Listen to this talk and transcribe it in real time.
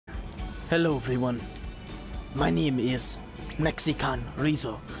Hello everyone, my name is Mexican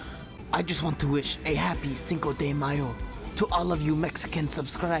Rizzo. I just want to wish a happy Cinco De Mayo to all of you Mexican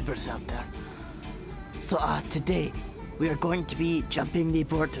subscribers out there. So today we are going to be jumping the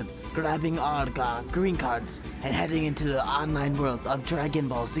portal, grabbing our green cards, and heading into the online world of Dragon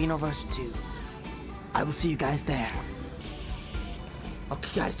Ball Xenoverse 2. I will see you guys there. Okay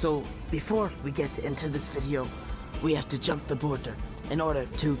guys, so before we get into this video, we have to jump the border in order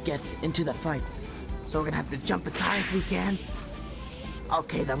to get into the fights. So we're gonna have to jump as high as we can.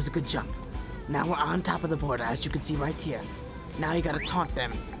 Okay, that was a good jump. Now we're on top of the border, as you can see right here. Now you gotta taunt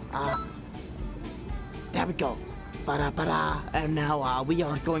them. There we go. Ba-da-ba-da. And now we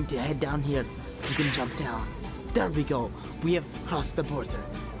are going to head down here. You can jump down. There we go. We have crossed the border.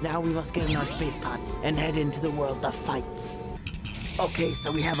 Now we must get in our space pod and head into the world of fights. Okay,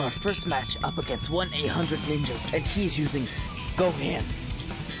 so we have our first match up against 1-800 ninjas, and he's using Gohan.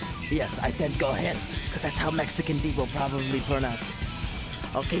 Yes, I said Gohan, because that's how Mexican people probably pronounce it.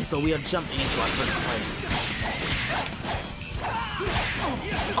 Okay, so we are jumping into our first fight.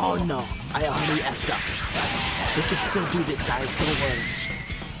 Oh no, I already effed up. We can still do this, guys, don't worry.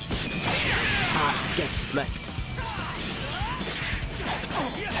 Get wrecked.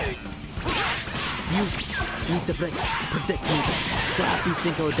 You need to predict me. So happy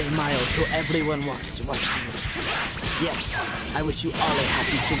Cinco De Mayo to everyone watching this. Yes, I wish you all a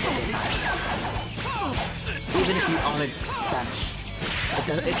happy Cinco De Mayo. Even if you aren't Spanish,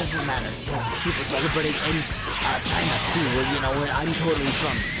 it doesn't matter, because people celebrating in China too, where I'm totally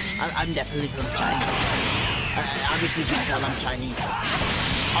from. I'm definitely from China. Obviously you can tell I'm Chinese.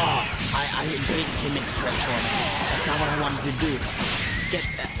 Oh, I baited him into transforming. That's not what I wanted to do.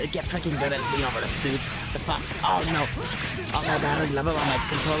 Get freaking good at Xenoverse, dude. The fuck? Oh no. Oh my battery level on my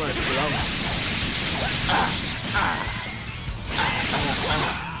controller is low.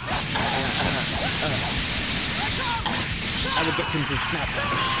 I will get him to snap.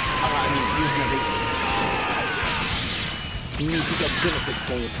 Using a basic. You need to get good at this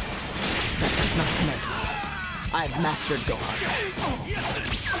game. That does not connect. I have mastered Gohan.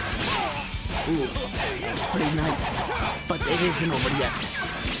 Ooh, that was pretty nice. But it isn't over yet.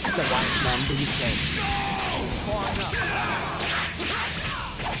 That's a wise man didn't say.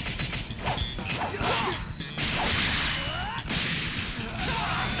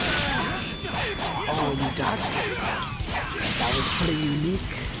 Oh, you dodged it. That was pretty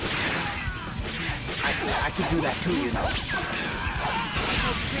unique. I could do that too, you know.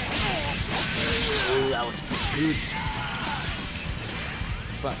 Ooh, that was pretty good.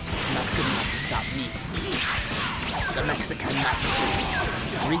 But not good enough to stop me. The Mexican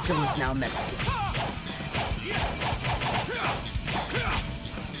massacre. Rizzo is now Mexican.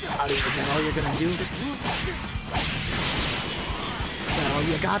 Ali, is that all you're gonna do? Is that all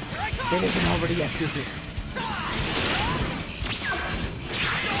you got? It isn't over yet, is it?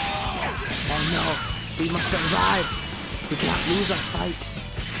 Oh no, we must survive. We cannot lose our fight.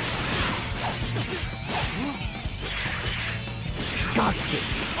 God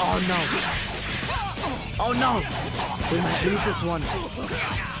fist. Oh no. Oh no. We might lose this one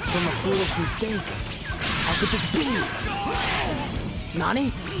from a foolish mistake. How could this be?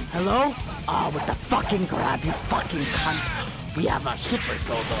 Nani? Hello? Oh, with the fucking grab, you fucking cunt. We have a super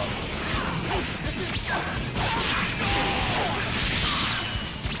solo.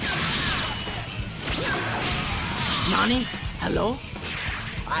 Nani? Hello?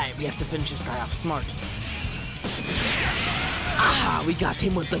 Alright, we have to finish this guy off smart. Aha, we got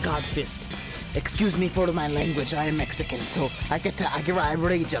him with the God Fist. Excuse me for my language, I am Mexican, so I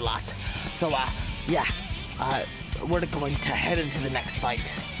rage a lot. So, yeah, we're going to head into the next fight.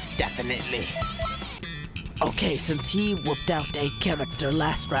 Definitely. Okay, since he whooped out a character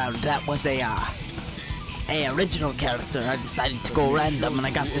last round, that was a original character, I decided to go random and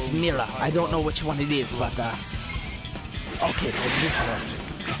I got this mirror. I don't know which one it is, but, okay, so it's this one.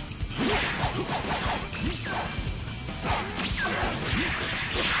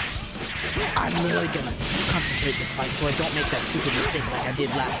 I'm really gonna concentrate this fight so I don't make that stupid mistake like I did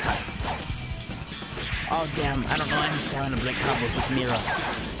last time. Oh damn, I don't know any stamina break combos with Mira.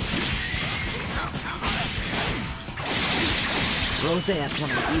 Rose has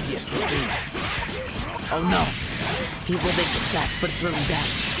one of the easiest in the game. Oh no. People think it's that, but it's really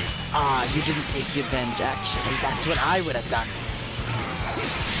that. You didn't take the advantage actually. That's what I would have done.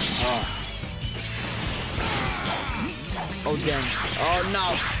 Oh dang. Oh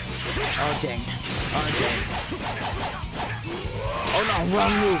no. Oh dang. Oh dang. Oh no,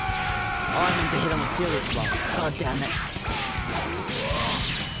 wrong move. Oh, I meant to hit him with serious ball. God damn it.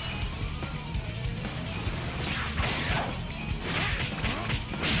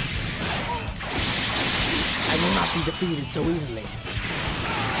 not be defeated so easily.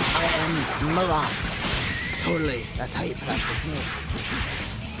 I am Murat. Totally, that's how you pronounce his name.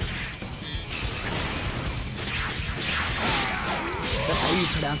 That's how you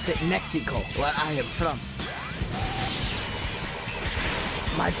pronounce it in Mexico, where I am from.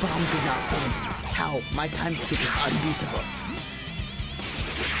 My bomb did not win. How? My time skip is unbeatable.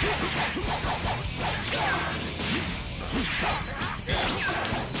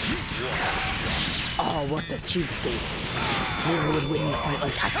 Oh, what the cheapskate. Never would win me a fight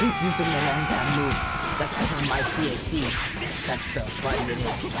like I keep using the long down move. That's because of my CAC. That's the button it is.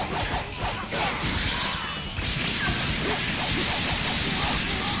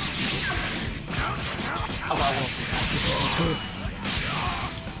 Oh, this is good.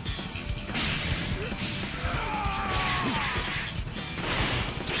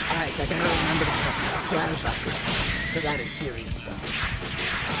 Alright, I gotta remember to press the square button. Because that is serious, bro.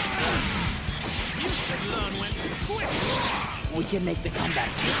 We can make the comeback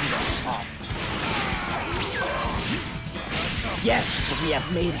off. Yes, we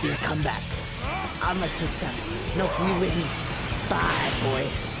have made the comeback. On my system. Nope, we win. Bye, boy.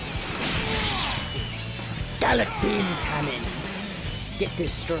 Galatine cannon. Get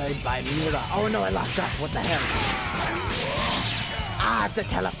destroyed by Mira. Oh no, I locked up. What the hell? Ah, it's a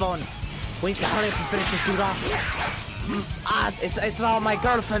telephone. We need to hurry up and finish this dude off. Ah, it's all my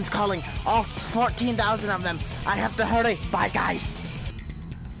girlfriends calling. All 14,000 of them. I have to hurry. Bye, guys.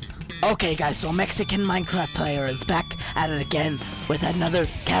 Okay, guys, so Mexican Minecraft player is back at it again with another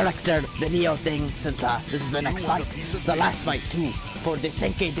character video thing since this is the next fight. The last fight, too, for the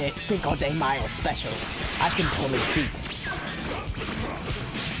Cinco de Mayo special. I can totally speak.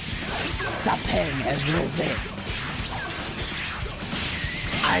 Stop paying as Rosé.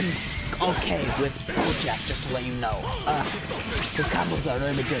 I'm okay with Bojack, just to let you know. His combos are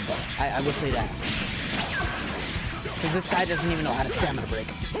really good, though. I will say that. Since this guy doesn't even know how to stamina break,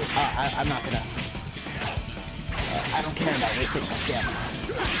 I'm not gonna... I don't care about wasting my stamina.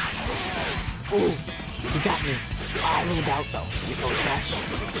 Ooh, you got me. I ruled out, though. You throw trash.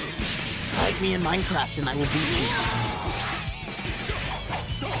 Fight me in Minecraft and I will beat you.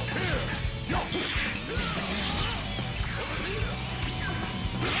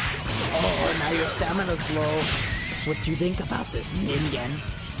 Oh, now your stamina's low. What do you think about this, Ningen?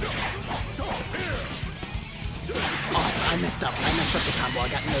 Oh, I messed up. I messed up the combo. I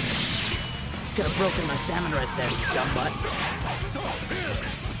got nervous. Could have broken my stamina right there, you dumb butt.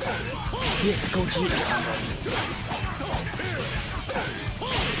 He has a Gogeta combo.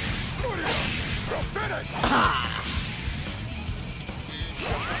 Ha!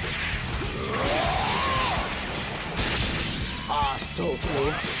 Ah, so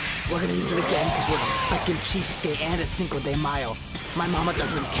cool. We're gonna use it again because we're a fucking cheapskate and it's Cinco de Mayo. My mama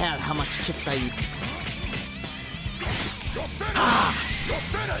doesn't care how much chips I eat. Ah!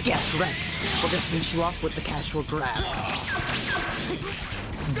 Get wrecked. We're gonna finish you off with the casual grab.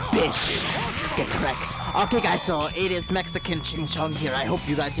 Bitch! Get wrecked. Okay guys, so it is Mexican Ching Chong here. I hope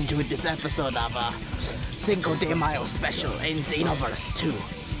you guys enjoyed this episode of Cinco de Mayo special in Xenoverse 2.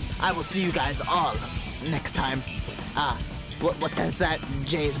 I will see you guys all next time. What does that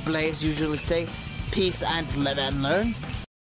Jay's Blaze usually say? Peace and let and learn?